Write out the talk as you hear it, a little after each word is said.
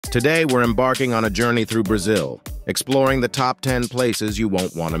Today, we're embarking on a journey through Brazil, exploring the top 10 places you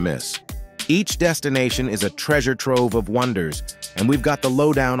won't want to miss. Each destination is a treasure trove of wonders, and we've got the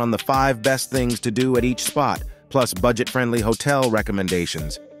lowdown on the 5 best things to do at each spot, plus budget-friendly hotel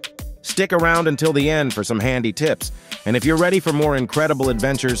recommendations. Stick around until the end for some handy tips, and if you're ready for more incredible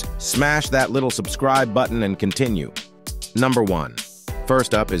adventures, smash that little subscribe button and continue. Number 1.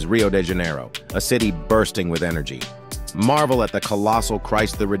 First up is Rio de Janeiro, a city bursting with energy. Marvel at the colossal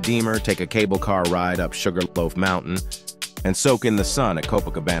Christ the Redeemer, take a cable car ride up Sugarloaf Mountain, and soak in the sun at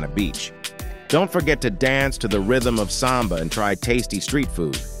Copacabana Beach. Don't forget to dance to the rhythm of samba and try tasty street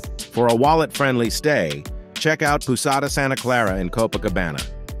food. For a wallet-friendly stay, check out Pousada Santa Clara in Copacabana.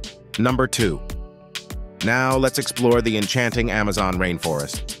 Number 2. Now let's explore the enchanting Amazon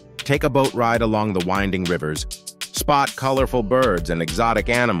rainforest. Take a boat ride along the winding rivers, spot colorful birds and exotic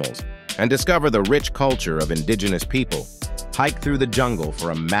animals, and discover the rich culture of indigenous people. Hike through the jungle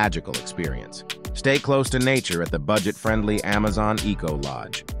for a magical experience. Stay close to nature at the budget-friendly Amazon Eco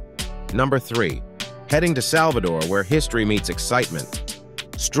Lodge. Number 3. Heading to Salvador, where history meets excitement.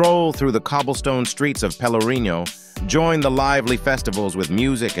 Stroll through the cobblestone streets of Pelourinho, join the lively festivals with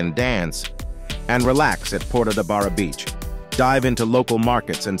music and dance, and relax at Porto de Barra Beach. Dive into local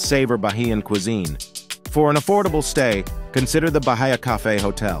markets and savor Bahian cuisine. For an affordable stay, consider the Bahia Cafe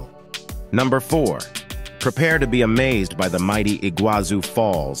Hotel. Number 4. Prepare to be amazed by the mighty Iguazu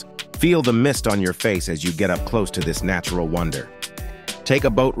Falls. Feel the mist on your face as you get up close to this natural wonder. Take a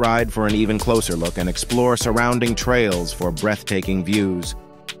boat ride for an even closer look and explore surrounding trails for breathtaking views.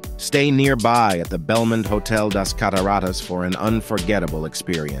 Stay nearby at the Belmond Hotel das Cataratas for an unforgettable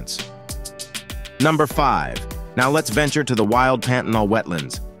experience. Number 5. Now let's venture to the wild Pantanal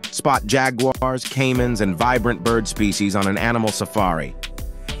wetlands. Spot jaguars, caimans, and vibrant bird species on an animal safari.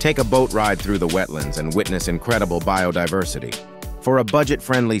 Take a boat ride through the wetlands and witness incredible biodiversity. For a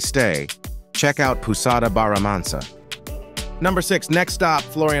budget-friendly stay, check out Pousada Barra Mansa. Number 6. Next stop,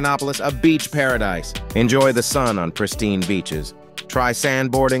 Florianopolis, a beach paradise. Enjoy the sun on pristine beaches. Try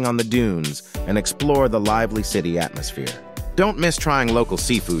sandboarding on the dunes and explore the lively city atmosphere. Don't miss trying local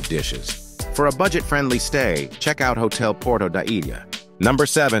seafood dishes. For a budget-friendly stay, check out Hotel Porto da Ilha. Number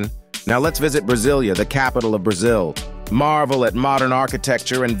 7. Now let's visit Brasilia, the capital of Brazil. Marvel at modern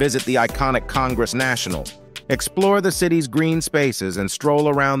architecture and visit the iconic Congress National. Explore the city's green spaces and stroll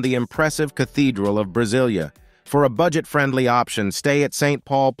around the impressive Cathedral of Brasilia. For a budget-friendly option, stay at St.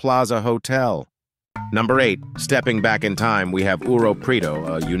 Paul Plaza Hotel. Number 8. Stepping back in time, we have Ouro Preto,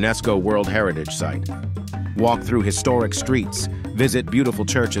 a UNESCO World Heritage Site. Walk through historic streets, visit beautiful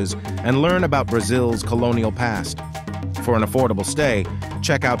churches, and learn about Brazil's colonial past. For an affordable stay,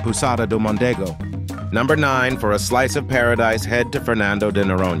 check out Pousada do Mondego. Number 9. For a slice of paradise, head to Fernando de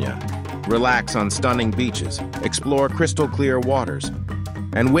Noronha. Relax on stunning beaches, explore crystal-clear waters,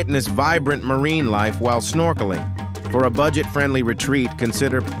 and witness vibrant marine life while snorkeling. For a budget-friendly retreat,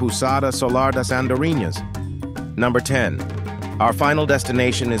 consider Pousada Solar das Andorinhas. Number 10. Our final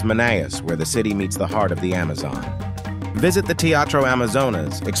destination is Manaus, where the city meets the heart of the Amazon. Visit the Teatro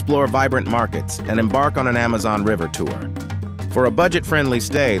Amazonas, explore vibrant markets, and embark on an Amazon River tour. For a budget-friendly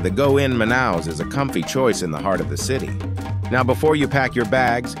stay, the Go-In Manaus is a comfy choice in the heart of the city. Now, before you pack your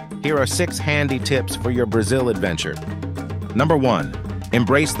bags, here are 6 handy tips for your Brazil adventure. Number 1.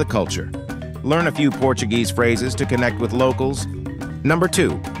 Embrace the culture. Learn a few Portuguese phrases to connect with locals. Number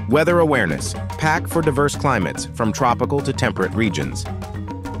 2. Weather awareness. Pack for diverse climates, from tropical to temperate regions.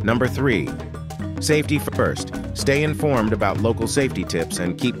 Number 3. Safety first. Stay informed about local safety tips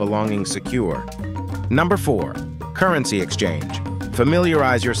and keep belongings secure. Number 4. Currency exchange.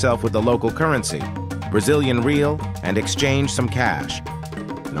 Familiarize yourself with the local currency, Brazilian real, and exchange some cash.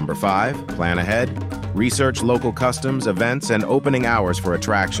 Number 5. Plan ahead. Research local customs, events, and opening hours for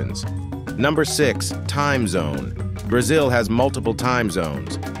attractions. Number 6. Time zone. Brazil has multiple time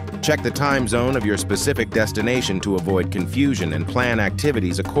zones. Check the time zone of your specific destination to avoid confusion and plan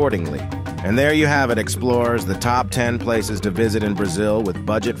activities accordingly. And there you have it, explorers, the top 10 places to visit in Brazil with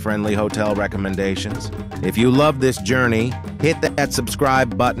budget-friendly hotel recommendations. If you love this journey, hit that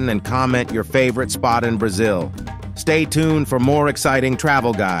subscribe button and comment your favorite spot in Brazil. Stay tuned for more exciting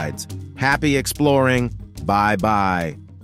travel guides. Happy exploring. Bye-bye.